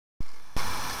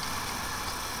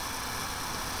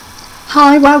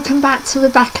Hi, welcome back to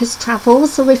Rebecca's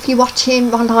Travels, or if you're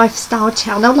watching my lifestyle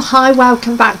channel, hi,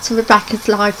 welcome back to Rebecca's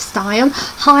Lifestyle.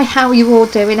 Hi, how are you all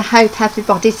doing? I hope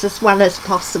everybody's as well as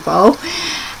possible.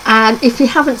 And if you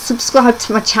haven't subscribed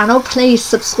to my channel, please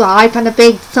subscribe, and a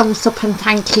big thumbs up and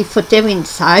thank you for doing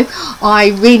so.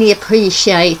 I really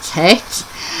appreciate it.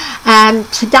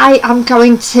 Today I'm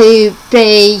going to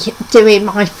be doing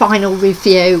my final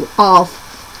review of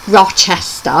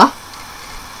Rochester.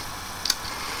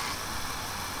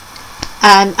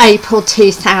 April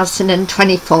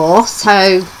 2024,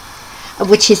 so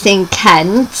which is in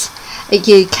Kent,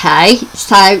 UK.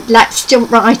 So let's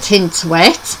jump right into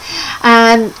it.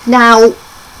 Now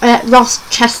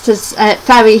Rochester's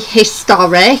very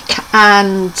historic,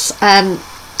 and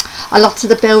a lot of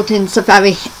the buildings are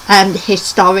very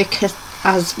historic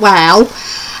as well.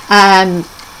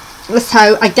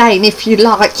 So again, if you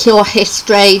like your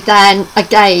history, then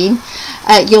again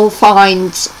you'll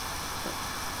find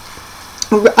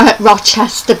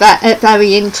Rochester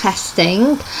very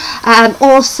interesting.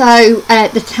 Also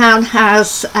the town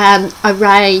has an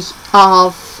array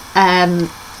of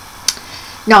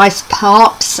nice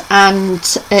parks and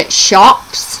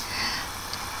shops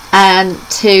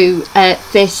to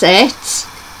visit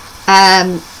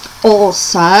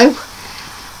also,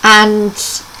 and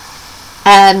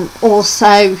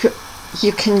also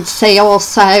you can see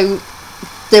also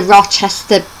the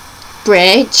Rochester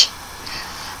Bridge,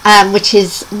 which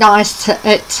is nice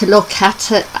to look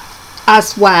at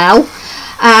as well.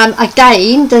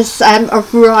 Again, there's a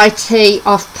variety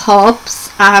of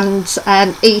pubs and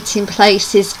eating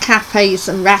places, cafes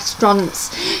and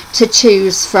restaurants to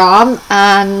choose from,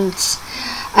 and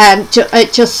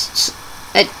just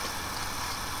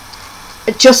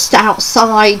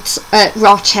outside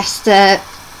Rochester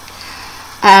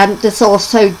there's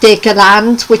also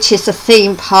Diggerland, which is a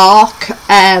theme park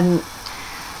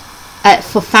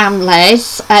for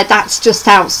families. That's just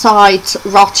outside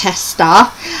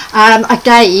Rochester.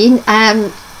 Again,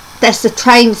 there's a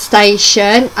train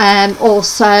station.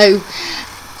 Also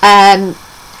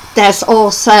there's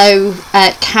also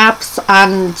cabs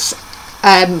and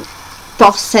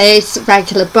buses,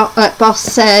 regular bus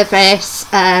service,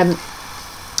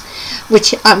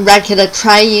 which regular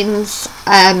trains.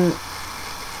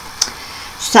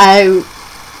 So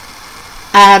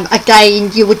again,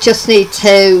 you would just need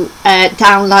to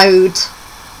download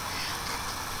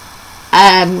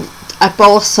a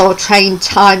bus or train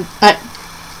timetable.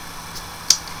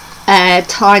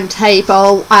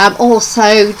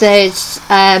 Also there's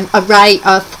an array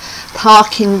of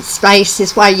parking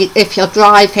spaces where if you're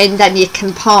driving, then you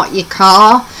can park your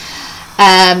car,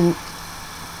 and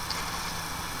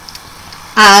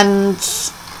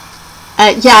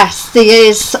yes, there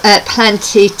is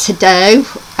plenty to do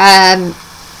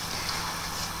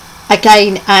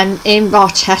again in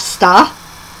Rochester.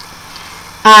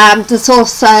 There's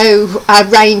also a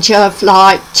range of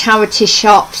like charity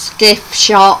shops, gift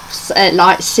shops,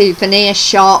 like souvenir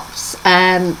shops.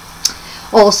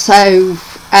 Also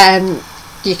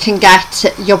you can get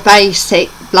your basic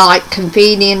like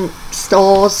convenience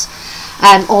stores,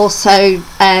 and also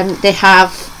they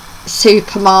have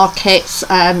supermarkets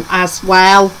as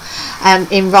well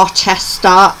in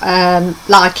Rochester,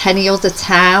 like any other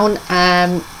town.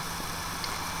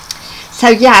 So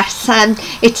yes,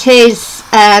 it is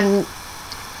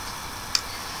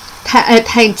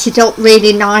painted up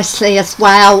really nicely as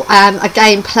well.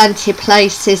 Again, plenty of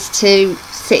places to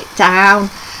sit down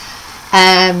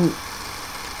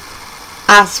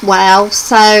as well.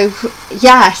 So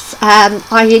yes,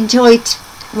 I enjoyed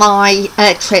my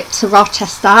trip to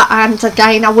Rochester, and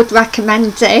again I would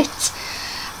recommend it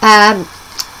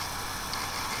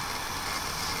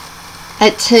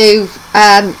to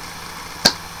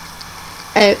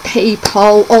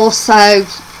people. Also,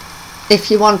 if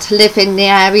you want to live in the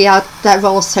area, there are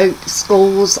also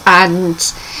schools and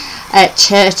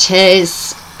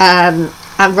churches, and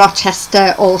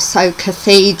Rochester also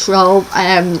cathedral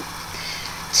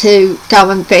to go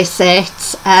and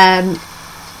visit.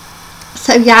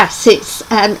 So yes, it's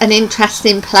an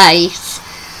interesting place.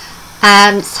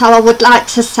 So I would like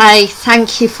to say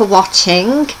thank you for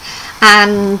watching,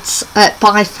 and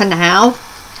bye for now,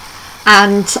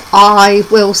 and I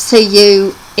will see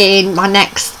you in my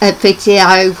next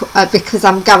video, because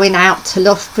I'm going out to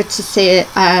Loughborough to see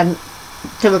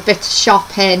do a bit of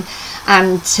shopping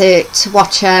and to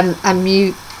watch a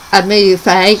movie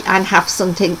and have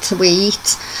something to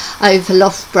eat over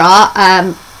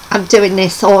Loughborough. I'm doing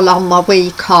this all on my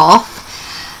week off,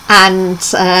 and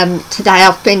today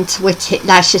I've been to Whittick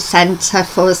Leisure Centre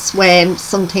for a swim,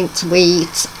 something to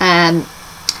eat,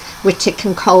 Whittick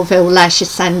and Colville Leisure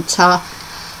Centre,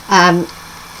 to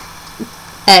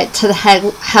the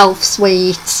health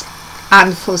suite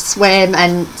and for a swim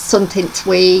and something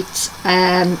to eat,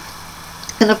 and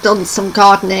I've done some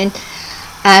gardening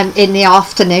in the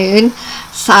afternoon.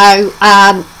 So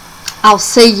I'll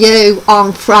see you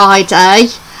on Friday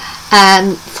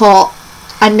for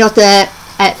another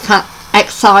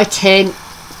exciting,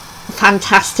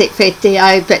 fantastic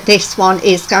video, but this one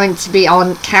is going to be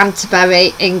on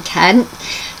Canterbury in Kent.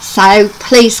 So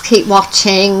please keep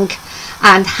watching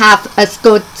and have a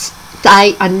good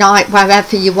day and night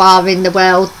wherever you are in the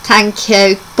world. Thank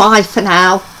you. Bye for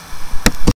now.